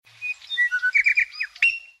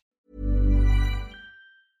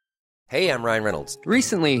Hey, I'm Ryan Reynolds.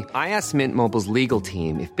 Recently, I asked Mint Mobile's legal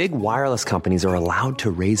team if big wireless companies are allowed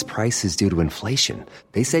to raise prices due to inflation.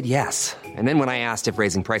 They said yes. And then when I asked if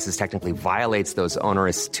raising prices technically violates those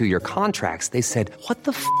onerous two-year contracts, they said, "What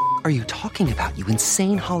the f*** are you talking about, you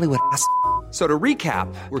insane Hollywood ass?" So to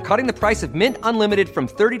recap, we're cutting the price of Mint Unlimited from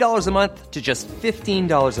 $30 a month to just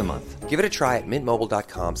 $15 a month. Give it a try at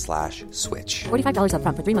mintmobile.com/switch. $45 up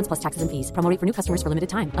front for 3 months plus taxes and fees. Promo rate for new customers for limited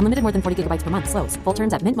time. Unlimited more than 40 gigabytes per month. Slows full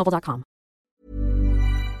terms at mintmobile.com.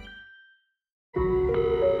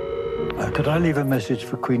 Could I leave a message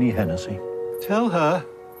for Queenie Hennessy? Tell her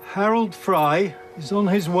Harold Fry is on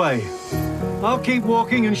his way. I'll keep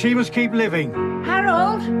walking and she must keep living.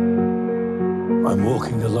 Harold? I'm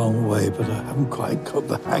walking a long way, but I haven't quite got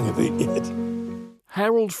the hang of it yet.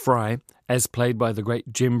 Harold Fry, as played by the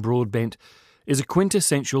great Jim Broadbent, is a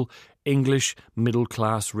quintessential English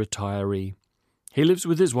middle-class retiree. He lives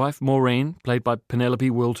with his wife, Maureen, played by Penelope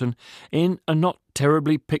Wilton, in a not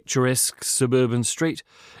terribly picturesque suburban street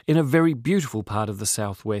in a very beautiful part of the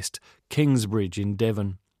southwest, Kingsbridge in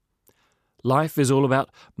Devon. Life is all about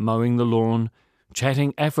mowing the lawn,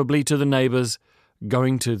 chatting affably to the neighbours,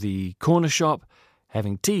 going to the corner shop,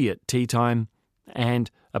 having tea at tea time,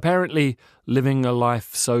 and apparently living a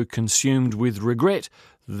life so consumed with regret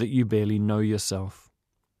that you barely know yourself.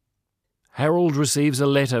 Harold receives a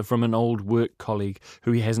letter from an old work colleague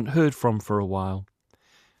who he hasn't heard from for a while.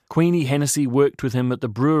 Queenie Hennessy worked with him at the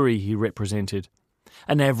brewery he represented.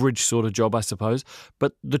 An average sort of job, I suppose,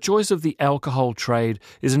 but the choice of the alcohol trade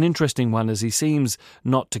is an interesting one as he seems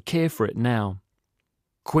not to care for it now.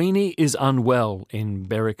 Queenie is unwell in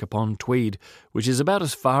Berwick-upon-Tweed, which is about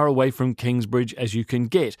as far away from Kingsbridge as you can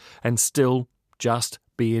get and still just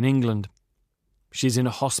be in England. She's in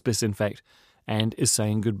a hospice, in fact, and is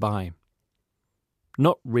saying goodbye.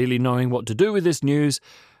 Not really knowing what to do with this news,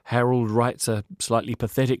 Harold writes a slightly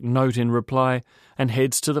pathetic note in reply and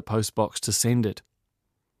heads to the postbox to send it.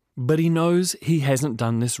 But he knows he hasn't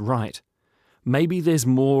done this right. Maybe there's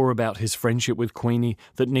more about his friendship with Queenie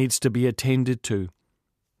that needs to be attended to.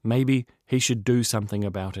 Maybe he should do something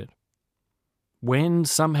about it. When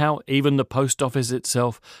somehow even the post office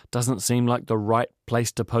itself doesn't seem like the right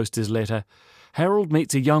place to post his letter, Harold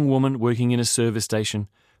meets a young woman working in a service station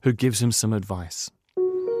who gives him some advice.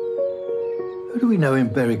 Who do we know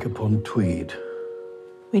in Berwick-upon-Tweed?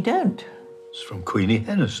 We don't. It's from Queenie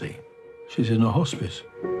Hennessy. She's in a hospice.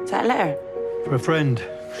 Is that a letter? For a friend.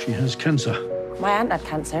 She has cancer. My aunt had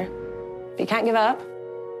cancer. But you can't give up.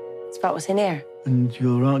 It's about what's in here. And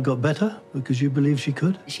your aunt got better because you believe she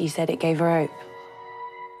could? She said it gave her hope.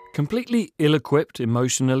 Completely ill-equipped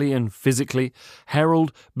emotionally and physically,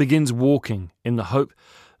 Harold begins walking in the hope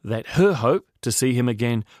that her hope to see him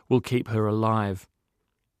again will keep her alive.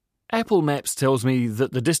 Apple Maps tells me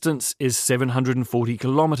that the distance is 740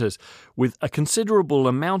 kilometres, with a considerable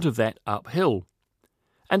amount of that uphill.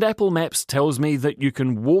 And Apple Maps tells me that you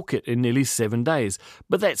can walk it in nearly 7 days,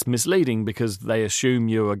 but that's misleading because they assume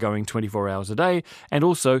you are going 24 hours a day and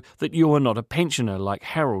also that you are not a pensioner like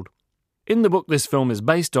Harold. In the book this film is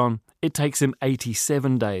based on, it takes him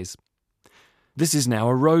 87 days. This is now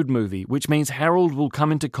a road movie, which means Harold will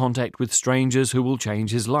come into contact with strangers who will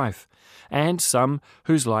change his life, and some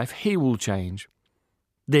whose life he will change.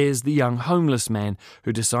 There's the young homeless man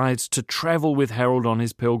who decides to travel with Harold on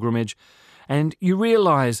his pilgrimage, and you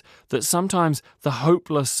realise that sometimes the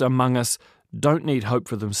hopeless among us don't need hope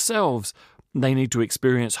for themselves, they need to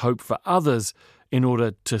experience hope for others in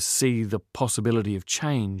order to see the possibility of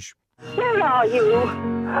change. Where are you?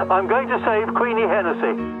 I'm going to save Queenie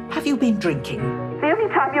Hennessy. Have you been drinking? The only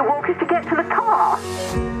time you walk is to get to the car.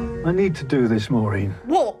 I need to do this, Maureen.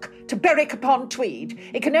 Walk to Berwick-upon-Tweed.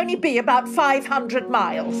 It can only be about 500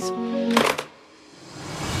 miles.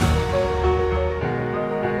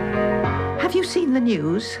 Have you seen the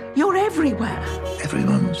news? You're everywhere.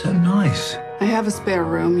 Everyone's so nice. I have a spare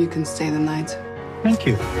room. You can stay the night. Thank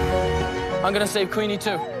you. I'm going to save Queenie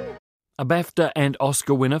too. A BAFTA and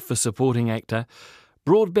Oscar winner for supporting actor,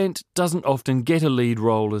 Broadbent doesn't often get a lead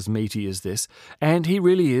role as meaty as this, and he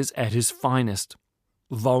really is at his finest.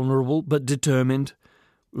 Vulnerable but determined,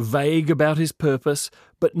 vague about his purpose,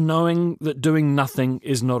 but knowing that doing nothing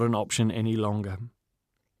is not an option any longer.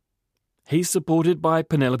 He's supported by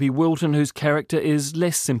Penelope Wilton, whose character is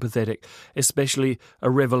less sympathetic, especially a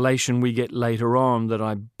revelation we get later on that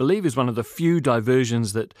I believe is one of the few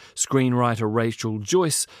diversions that screenwriter Rachel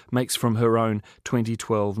Joyce makes from her own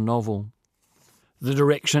 2012 novel. The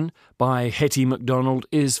direction by Hetty MacDonald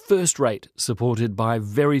is first-rate, supported by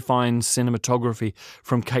very fine cinematography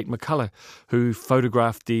from Kate McCullough, who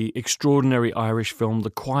photographed the extraordinary Irish film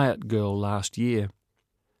The Quiet Girl last year.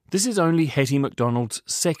 This is only Hetty MacDonald's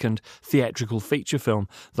second theatrical feature film.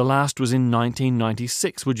 The last was in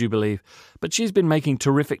 1996, would you believe? But she's been making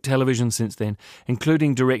terrific television since then,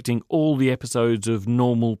 including directing all the episodes of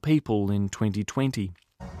Normal People in 2020.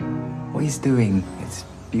 What he's doing is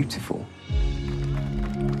beautiful.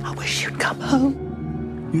 I wish you'd come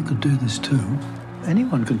home. You could do this too.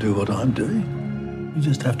 Anyone can do what I'm doing. You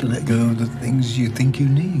just have to let go of the things you think you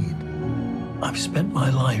need. I've spent my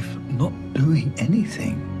life not doing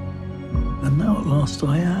anything. And now at last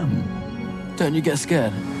I am. Don't you get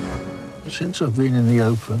scared? Since I've been in the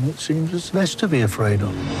open, it seems there's less to be afraid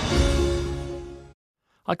of.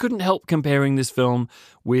 I couldn't help comparing this film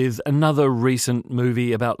with another recent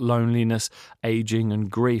movie about loneliness, ageing and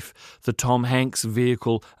grief, the Tom Hanks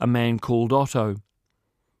vehicle A Man Called Otto.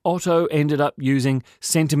 Otto ended up using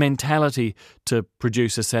sentimentality to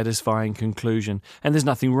produce a satisfying conclusion, and there's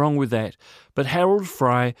nothing wrong with that. But Harold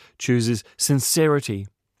Fry chooses sincerity.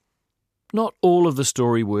 Not all of the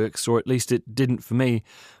story works, or at least it didn't for me,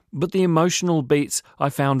 but the emotional beats I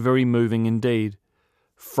found very moving indeed.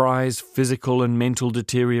 Fry's physical and mental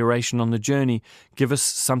deterioration on the journey give us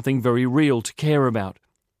something very real to care about.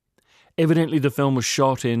 Evidently the film was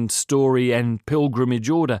shot in story and pilgrimage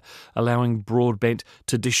order, allowing Broadbent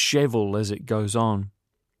to dishevel as it goes on.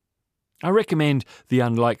 I recommend The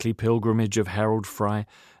Unlikely Pilgrimage of Harold Fry,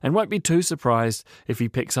 and won't be too surprised if he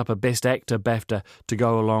picks up a Best Actor BAFTA to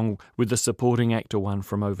go along with the Supporting Actor one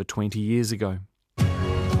from over 20 years ago.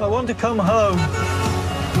 I want to come home.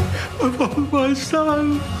 My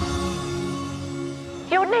son.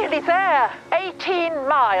 You're nearly there. 18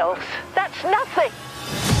 miles. That's nothing.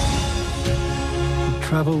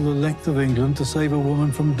 Travel the length of England to save a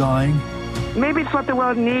woman from dying. Maybe it's what the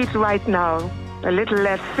world needs right now. A little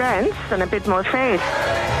less sense and a bit more faith.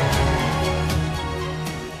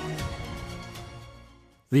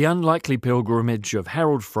 The Unlikely Pilgrimage of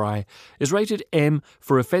Harold Fry is rated M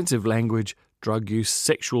for offensive language, drug use,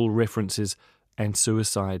 sexual references and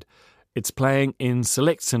suicide. It's playing in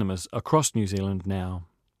select cinemas across New Zealand now.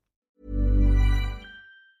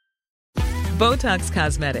 Botox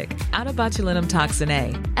Cosmetic, out of botulinum toxin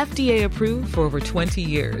A, FDA approved for over 20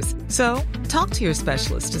 years. So, talk to your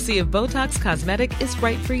specialist to see if Botox Cosmetic is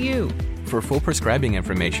right for you. For full prescribing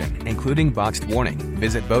information, including boxed warning,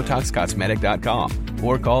 visit BotoxCosmetic.com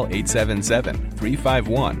or call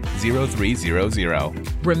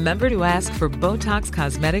 877-351-0300. Remember to ask for Botox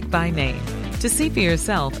Cosmetic by name. To see for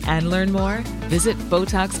yourself and learn more, visit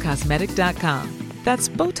BotoxCosmetic.com. That's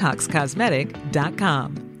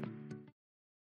BotoxCosmetic.com.